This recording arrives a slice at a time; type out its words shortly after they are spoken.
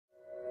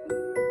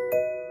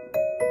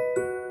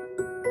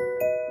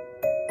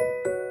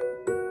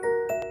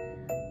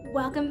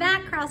Welcome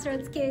back,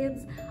 Crossroads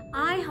kids.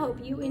 I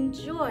hope you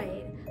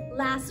enjoyed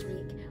last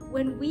week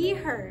when we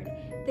heard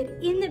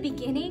that in the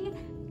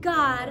beginning,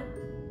 God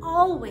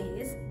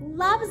always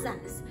loves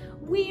us.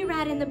 We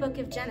read in the book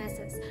of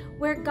Genesis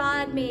where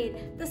God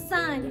made the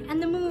sun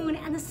and the moon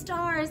and the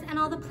stars and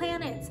all the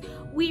planets.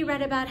 We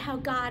read about how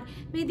God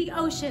made the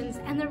oceans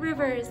and the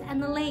rivers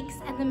and the lakes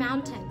and the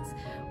mountains.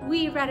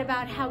 We read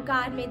about how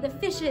God made the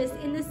fishes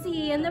in the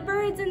sea and the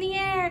birds in the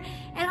air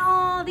and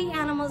all the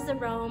animals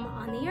that roam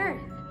on the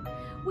earth.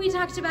 We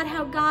talked about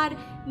how God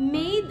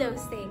made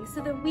those things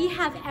so that we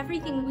have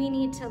everything we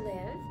need to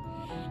live.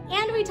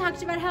 And we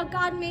talked about how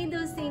God made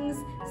those things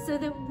so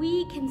that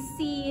we can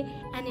see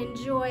and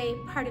enjoy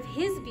part of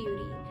His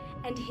beauty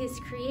and His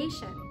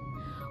creation.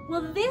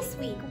 Well, this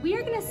week we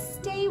are going to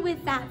stay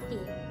with that theme,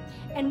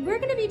 and we're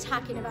going to be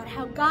talking about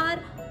how God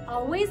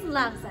always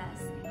loves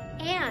us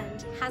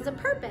and has a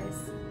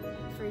purpose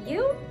for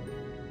you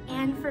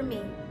and for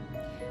me.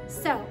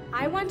 So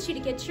I want you to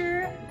get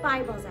your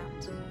Bibles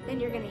out,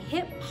 and you're going to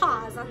hit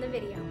pause on the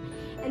video.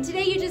 And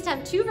today you just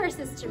have 2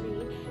 verses to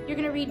read. You're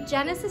going to read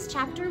Genesis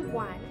chapter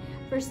 1,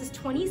 verses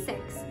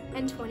 26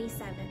 and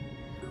 27.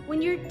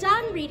 When you're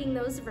done reading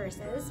those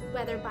verses,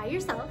 whether by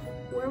yourself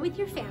or with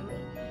your family,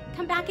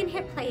 come back and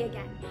hit play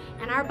again.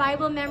 And our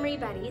Bible memory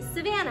buddy,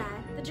 Savannah,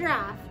 the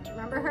giraffe, do you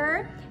remember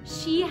her?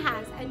 She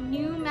has a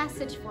new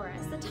message for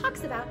us that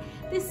talks about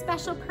this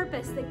special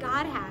purpose that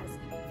God has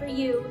for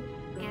you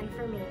and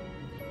for me.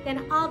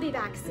 Then I'll be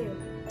back soon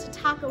to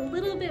talk a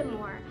little bit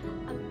more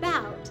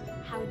about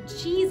how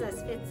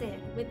Jesus fits in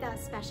with that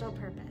special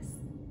purpose.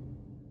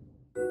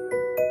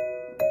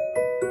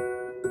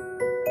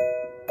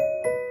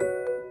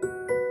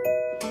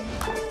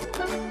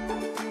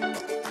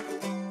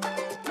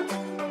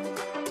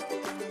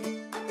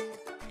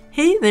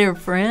 Hey there,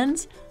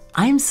 friends.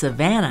 I'm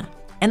Savannah,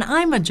 and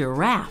I'm a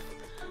giraffe.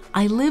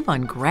 I live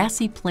on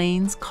grassy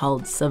plains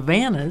called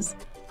savannas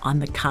on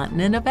the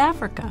continent of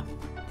Africa.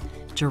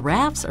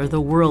 Giraffes are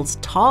the world's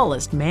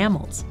tallest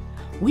mammals.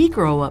 We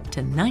grow up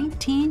to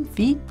 19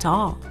 feet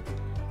tall.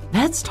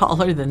 That's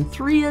taller than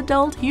 3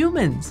 adult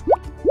humans.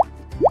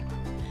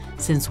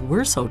 Since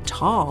we're so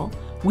tall,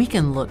 we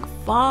can look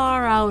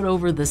far out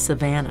over the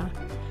savanna.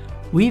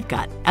 We've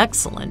got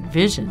excellent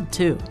vision,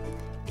 too.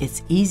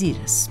 It's easy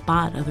to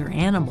spot other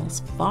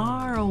animals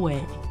far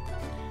away.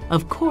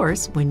 Of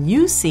course, when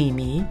you see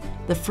me,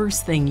 the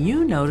first thing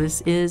you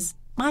notice is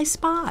my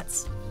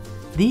spots.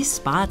 These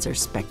spots are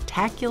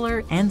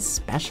spectacular and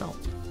special.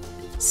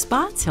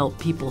 Spots help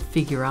people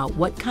figure out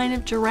what kind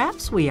of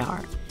giraffes we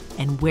are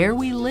and where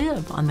we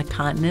live on the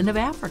continent of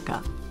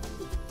Africa.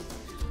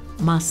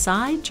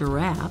 Maasai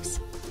giraffes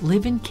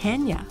live in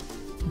Kenya.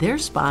 Their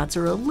spots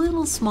are a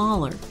little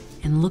smaller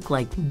and look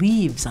like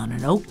leaves on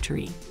an oak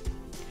tree.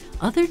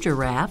 Other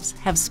giraffes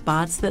have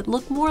spots that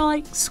look more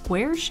like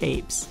square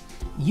shapes.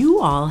 You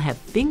all have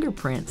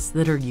fingerprints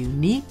that are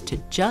unique to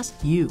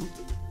just you.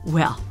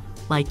 Well,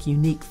 like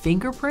unique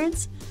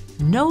fingerprints,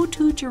 no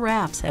 2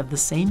 giraffes have the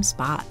same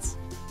spots.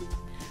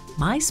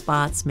 My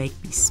spots make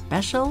me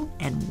special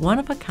and one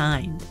of a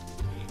kind.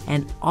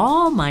 And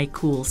all my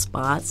cool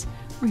spots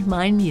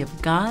remind me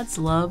of God's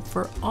love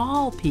for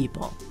all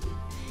people.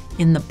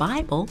 In the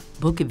Bible,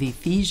 book of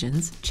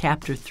Ephesians,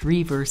 chapter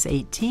 3, verse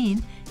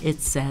 18,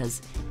 it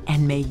says,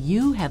 "And may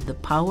you have the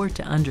power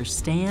to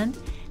understand,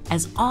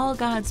 as all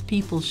God's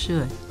people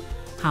should,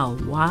 how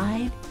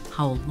wide,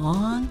 how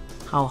long,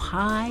 how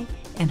high,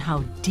 and how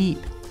deep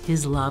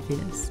His love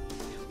is."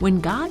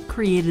 When God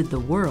created the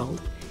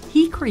world,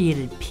 He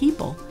created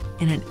people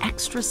in an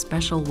extra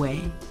special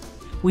way.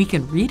 We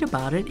can read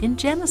about it in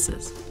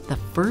Genesis, the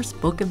first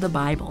book of the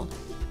Bible.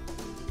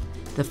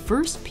 The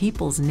first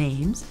people's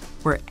names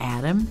were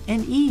Adam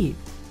and Eve.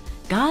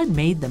 God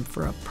made them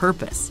for a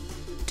purpose,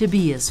 to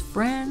be His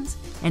friends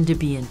and to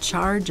be in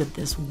charge of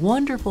this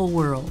wonderful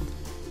world.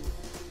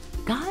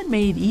 God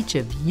made each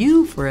of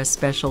you for a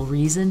special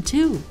reason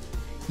too.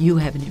 You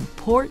have an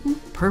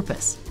important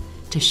purpose,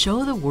 to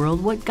show the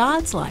world what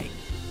God's like.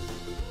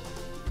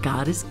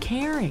 God is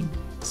caring,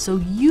 so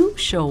you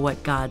show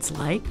what God's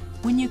like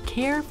when you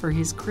care for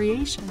His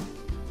creation.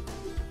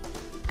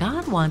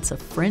 God wants a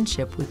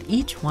friendship with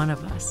each one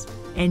of us,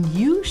 and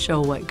you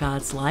show what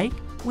God's like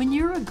when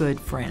you're a good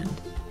friend.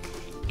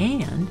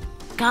 And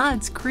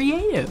God's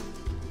creative.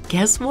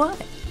 Guess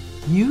what?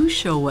 You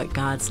show what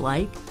God's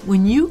like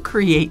when you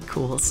create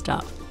cool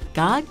stuff.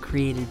 God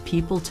created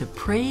people to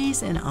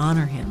praise and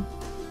honor Him.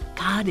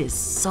 God is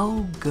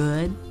so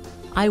good.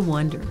 I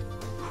wonder,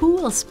 who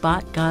will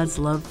spot God's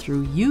love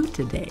through you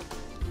today?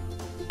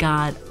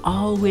 God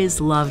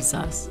always loves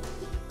us.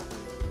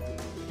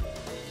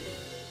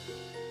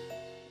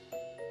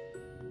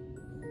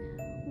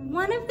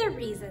 One of the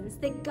reasons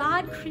that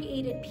God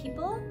created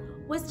people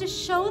was to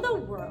show the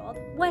world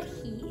what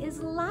He is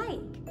like.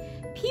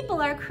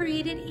 People are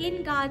created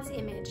in God's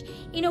image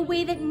in a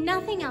way that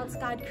nothing else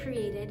God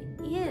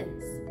created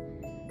is.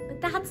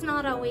 But that's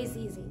not always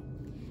easy.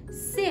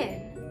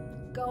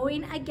 Sin,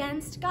 going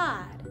against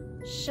God,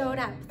 showed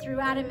up through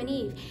Adam and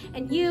Eve.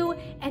 And you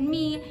and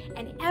me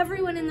and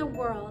everyone in the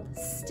world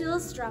still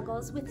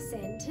struggles with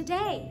sin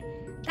today.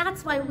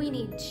 That's why we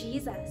need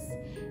Jesus.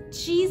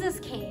 Jesus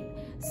came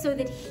so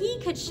that he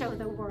could show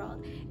the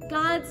world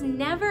God's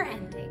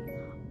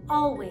never-ending,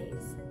 always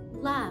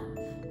love.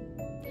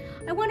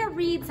 I want to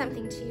read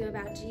something to you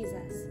about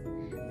Jesus,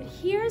 but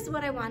here's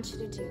what I want you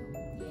to do.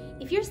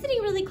 If you're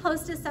sitting really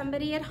close to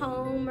somebody at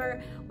home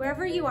or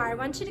wherever you are, I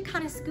want you to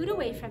kind of scoot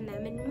away from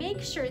them and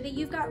make sure that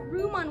you've got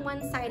room on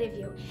one side of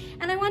you.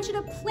 And I want you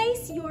to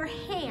place your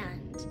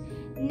hand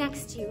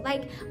next to you,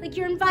 like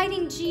you're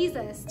inviting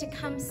Jesus to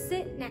come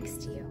sit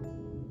next to you.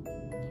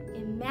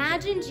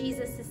 Imagine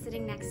Jesus is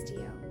sitting next to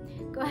you.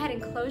 Go ahead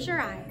and close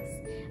your eyes,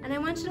 and I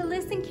want you to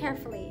listen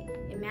carefully,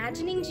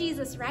 imagining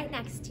Jesus right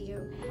next to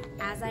you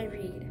as I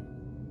read.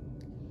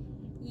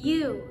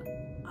 You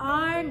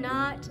are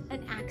not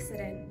an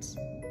accident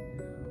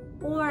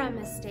or a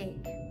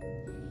mistake.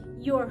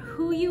 You're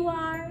who you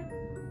are,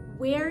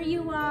 where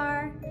you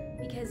are,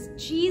 because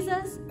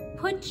Jesus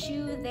put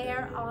you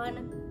there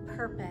on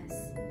purpose.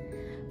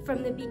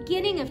 From the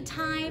beginning of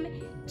time,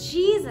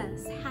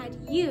 Jesus had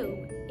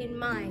you in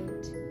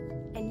mind,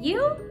 and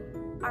you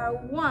are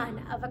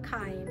one of a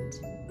kind.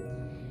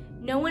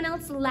 No one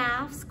else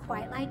laughs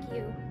quite like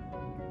you,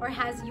 or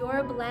has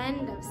your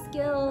blend of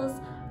skills,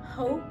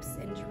 hopes,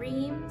 and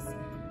dreams.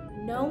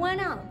 No one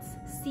else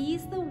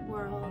sees the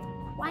world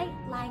quite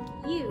like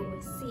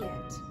you see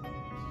it.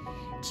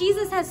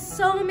 Jesus has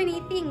so many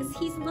things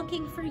he's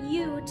looking for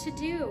you to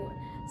do,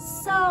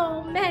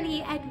 so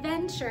many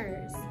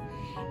adventures,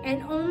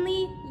 and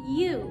only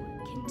you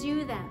can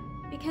do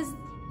them because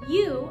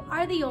you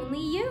are the only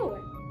you.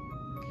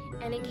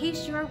 And in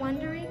case you're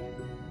wondering,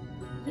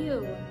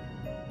 you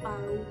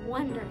are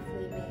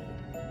wonderfully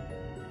made.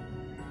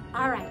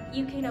 All right,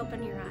 you can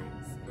open your eyes.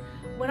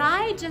 What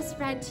I just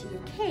read to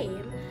you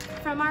came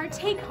from our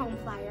take-home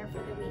flyer for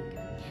the week.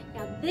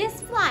 Now,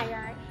 this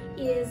flyer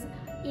is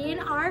in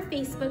our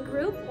Facebook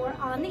group or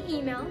on the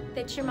email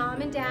that your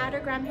mom and dad or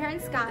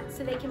grandparents got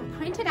so they can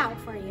print it out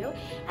for you.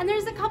 And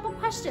there's a couple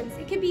questions.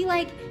 It could be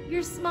like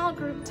your small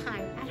group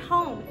time at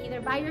home,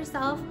 either by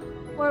yourself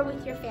or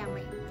with your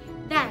family.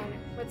 Then,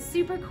 what's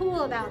super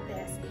cool about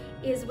this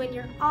is when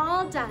you're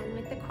all done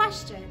with the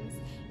questions,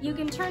 you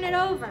can turn it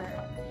over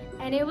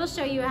and it will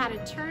show you how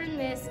to turn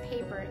this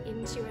paper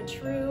into a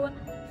true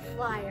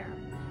flyer,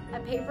 a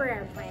paper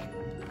airplane.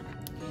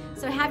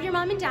 So have your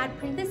mom and dad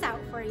print this out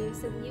for you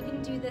so that you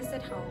can do this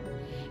at home.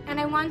 And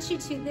I want you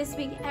to, this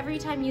week, every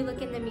time you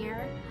look in the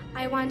mirror,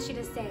 I want you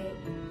to say,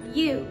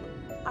 you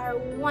are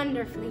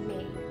wonderfully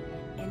made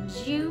and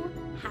you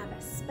have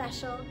a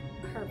special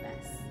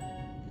purpose.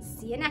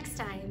 See you next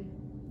time.